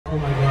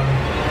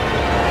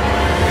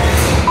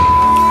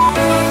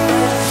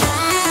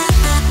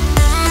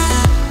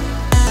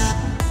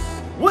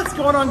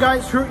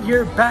guys? We're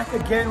here back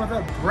again with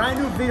a brand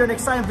new video, an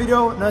exciting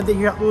video. Another day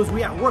here at Lulus.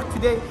 We at work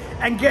today,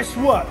 and guess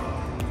what?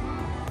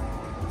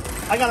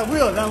 I got a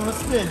wheel that I'm gonna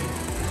spin,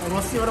 and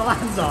we'll see what it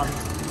lands on.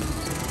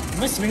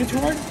 Am I spinning too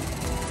hard?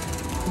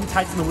 Let me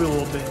tighten the wheel a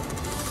little bit.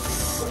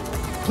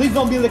 Please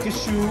don't be lick a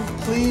shoe.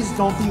 Please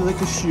don't be lick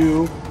a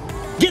shoe.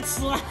 Get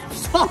slapped!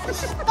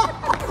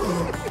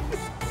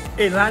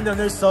 It landed on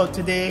there, so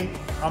today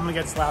I'm gonna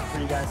get slapped for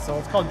you guys. So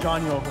it's called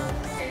Johnny over.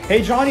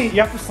 Hey Johnny,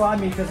 you have to slap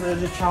me because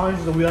there's a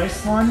challenge, the wheel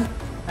ice one,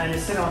 and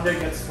it's sitting on there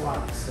gets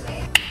slapped. So.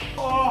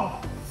 Oh!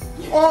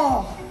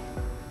 Oh!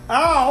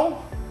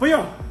 Ow! But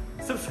yo,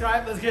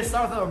 subscribe, let's get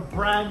started with a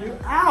brand new,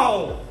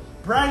 ow!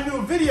 Brand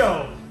new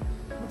video!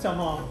 What's up,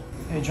 Mom?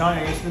 Hey Johnny,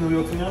 are you gonna spin the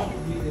wheel too now?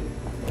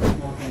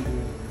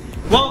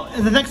 Well,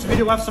 in the next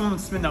video, we'll have someone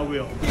spin that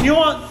wheel. You know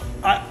what?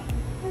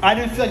 I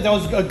didn't feel like that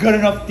was a good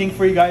enough thing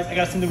for you guys. I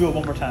gotta spin the wheel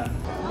one more time.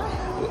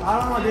 I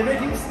don't know, they're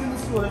making me spin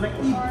this wheel. They're like,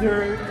 eat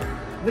dirt,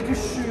 lick a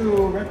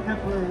shoe, red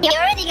pepper. You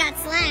already got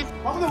slapped.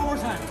 I'm gonna do it one more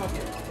time, fuck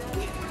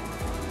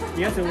it.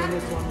 You have to win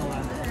this one the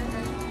last time.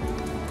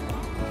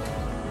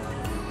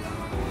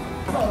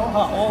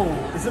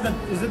 Oh, is it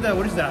the,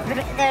 what is that? The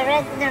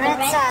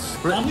red sauce.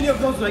 How many of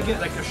those do I get,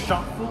 like a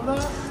shot full of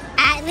that?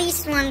 At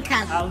least one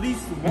cup. At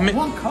least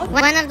one cup?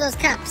 One of those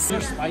cups.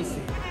 They're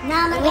spicy.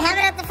 No, we have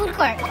it at the food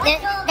court. They're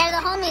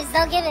the homies,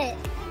 they'll give it.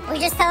 We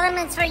just tell them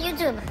it's for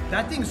YouTube.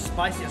 That thing's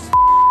spicy as f***.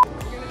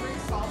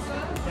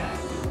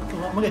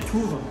 I'm gonna get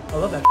two of them. I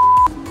love that.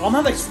 I'm gonna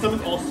have like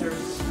stomach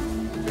ulcers.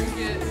 Drink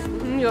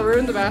it. You'll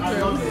ruin the bathroom. I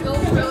love it. You'll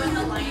ruin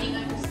the lining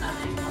on your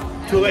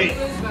stomach. Too late.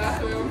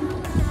 Bathroom.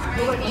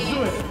 Too late, let's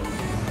do it.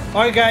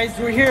 Alright guys,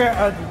 we're here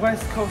at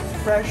West Coast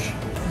Fresh.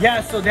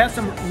 Yeah, so they have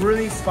some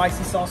really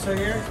spicy salsa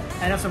here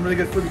and have some really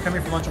good food. We come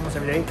here for lunch almost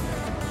every day.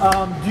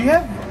 Do you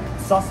have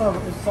salsa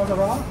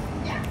raw?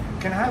 Yeah.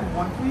 Can I have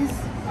one please?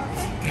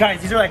 Guys,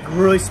 these are like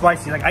really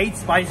spicy. Like I eat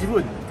spicy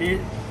food. Okay,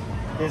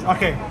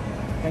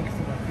 thank you so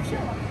much.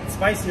 Appreciate it. It's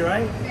spicy,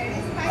 right?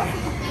 Very spicy.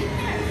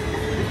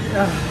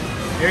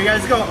 Here you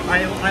guys go.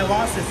 I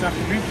lost it, so I have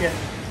to drink it.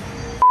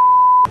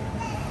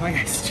 Alright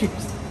guys,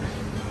 cheers.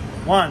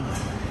 1,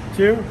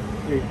 2,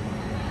 3.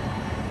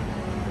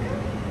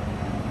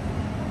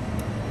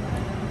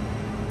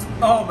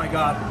 Oh my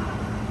god.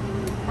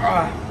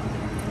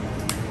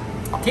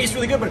 Tastes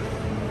really good, but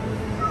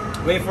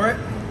wait for it.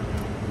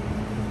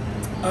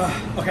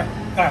 Okay.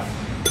 Alright.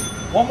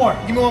 One more.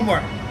 Give me one more.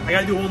 I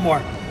gotta do one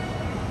more.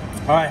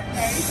 Alright.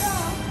 There you go.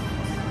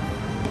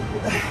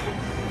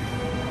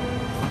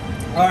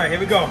 Alright, here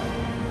we go.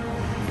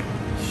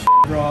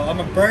 Bro,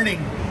 I'm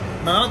burning.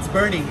 My mouth's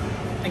burning.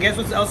 And guess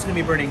what else is gonna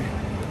be burning?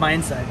 My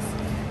insides.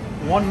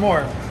 One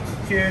more.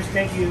 Cheers,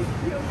 thank you.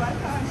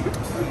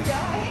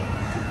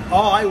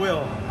 Oh, I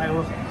will. I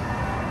will.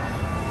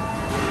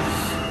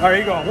 Alright,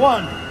 here you go.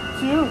 1,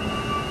 2.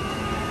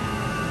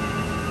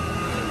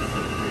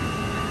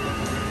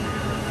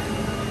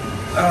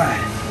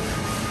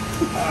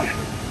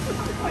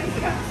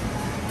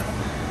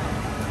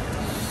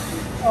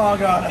 Oh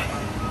god.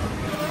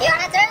 You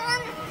want a third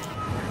one?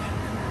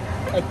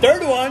 A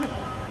third one?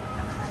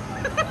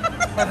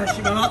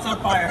 My mouth's on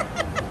fire.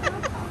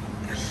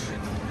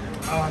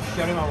 Oh, I'm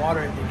shutting my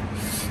water in.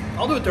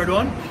 I'll do a third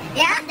one.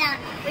 Yeah, I'm down.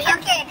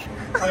 Okay.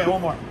 Okay,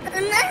 one more.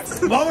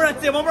 One more,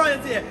 that's it. One more,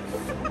 that's it.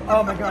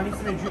 Oh my god, I need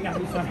to drink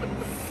after this one.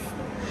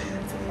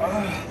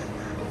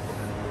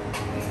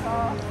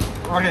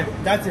 Okay,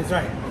 that's it,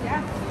 right?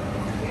 Yeah.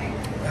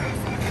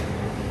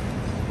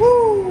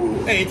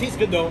 Woo! Hey, it tastes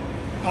good though.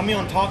 I mean,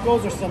 on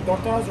tacos or some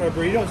tortas or a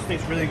burrito, it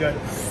tastes really good.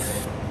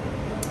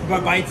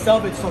 But by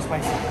itself, it's so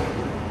spicy.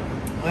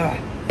 Oh,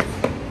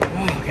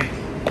 okay.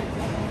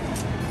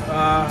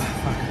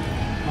 Fuck.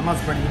 My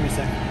mouth's burning. Give me a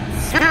second.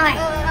 Alright.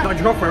 No,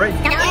 you go for it, right?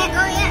 Yeah,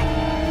 go, yeah.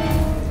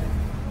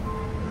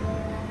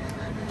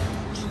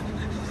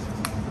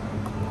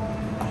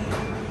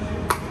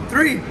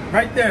 Three,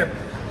 right there.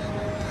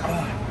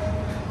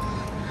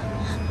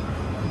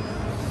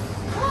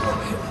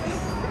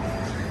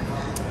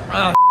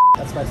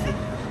 That's spicy.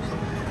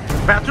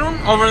 Bathroom?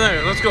 Over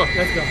there. Let's go.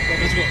 Let's go.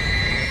 Let's go.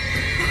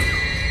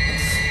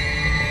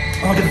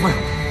 Oh, get the foot.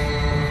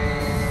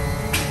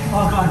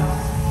 Oh, God.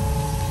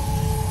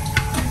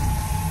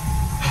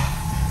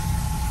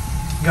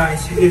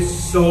 Guys, it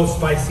is so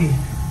spicy.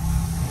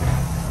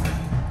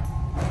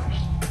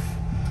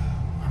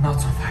 My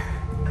mouth's on fire.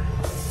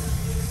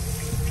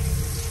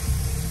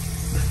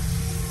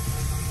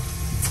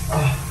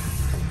 Oh.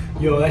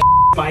 Yo, that's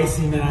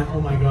spicy, man.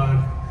 Oh, my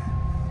God.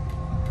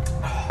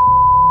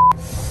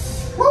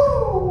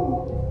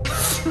 Woo!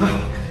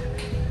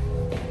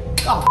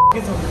 Oh,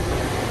 it's over.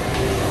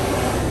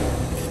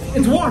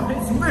 It's warm.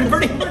 It's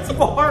burning. It's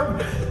warm.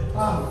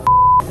 Oh,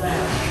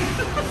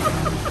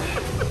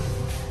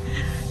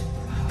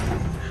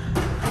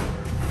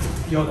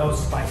 yo, that was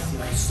spicy.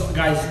 Like, so,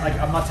 guys, like,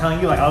 I'm not telling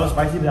you, like, I was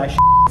spicy, but that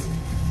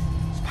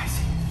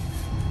spicy.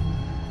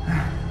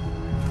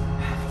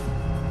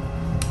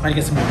 I need to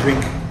get some more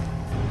drink.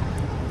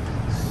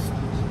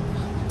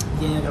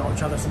 Yeah, I gotta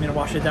watch out. That's me to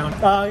wash it down.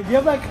 Do you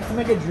have like to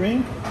make a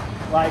drink?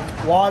 Like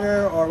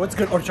water or what's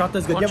good? Horchata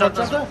is good. Do you have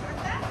horchata?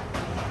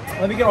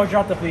 Let me get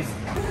horchata, please.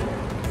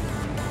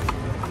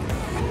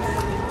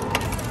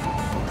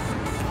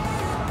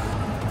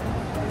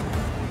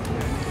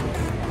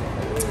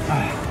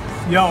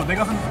 Yo, they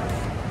got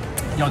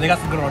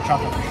some good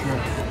horchata for sure.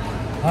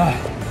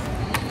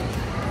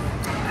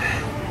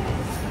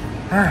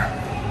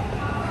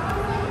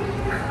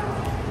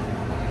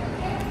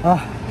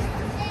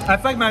 I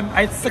feel like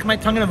I stuck my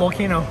tongue in a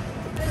volcano.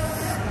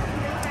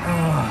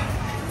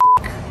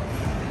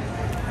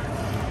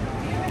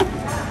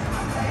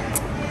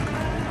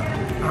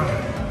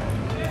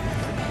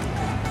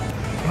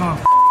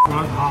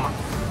 That's hot.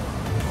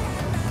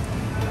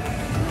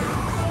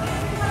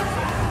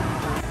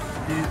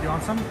 Do you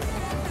want some?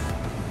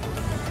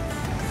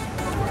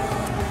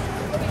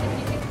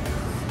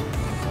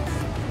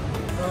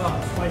 Oh,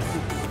 spicy.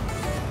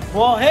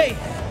 Well, hey,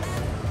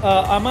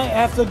 I might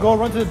have to go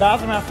run to the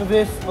bathroom after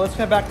this. Let's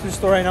get back to the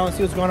store right now and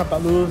see what's going up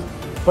at Lulu's.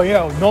 But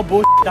yo, no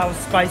bullshit, that was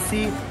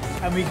spicy,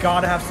 and we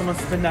gotta have someone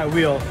spin that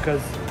wheel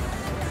because,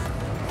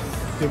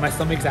 dude, my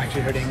stomach's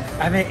actually hurting.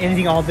 I haven't had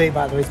anything all day,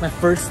 by the way. It's my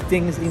first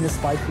thing is eating the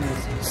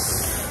spiciness.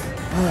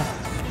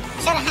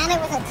 Should have had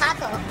it with a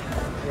taco.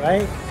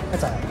 Right?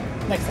 That's alright.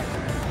 Next time.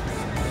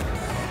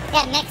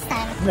 Yeah, next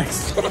time.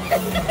 Next time.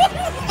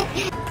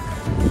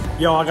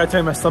 Yo, I gotta tell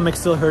you, my stomach's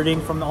still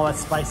hurting from all that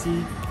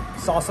spicy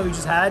salsa we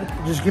just had.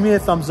 Just give me a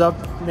thumbs up.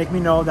 Make me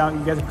know that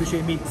you guys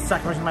appreciate me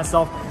sacrificing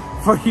myself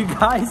for you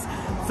guys.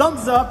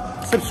 Thumbs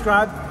up,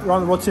 subscribe. We're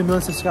on the road to 1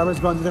 million subscribers.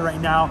 Go and do that right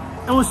now.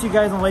 And we'll see you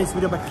guys in the latest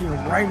video by clicking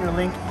right in the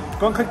link.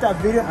 Go and click that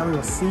video and we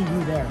will see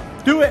you there.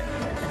 Do it!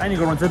 I need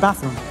to go run to the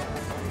bathroom.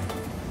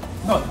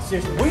 No,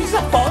 seriously. What, you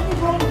just following me,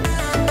 bro?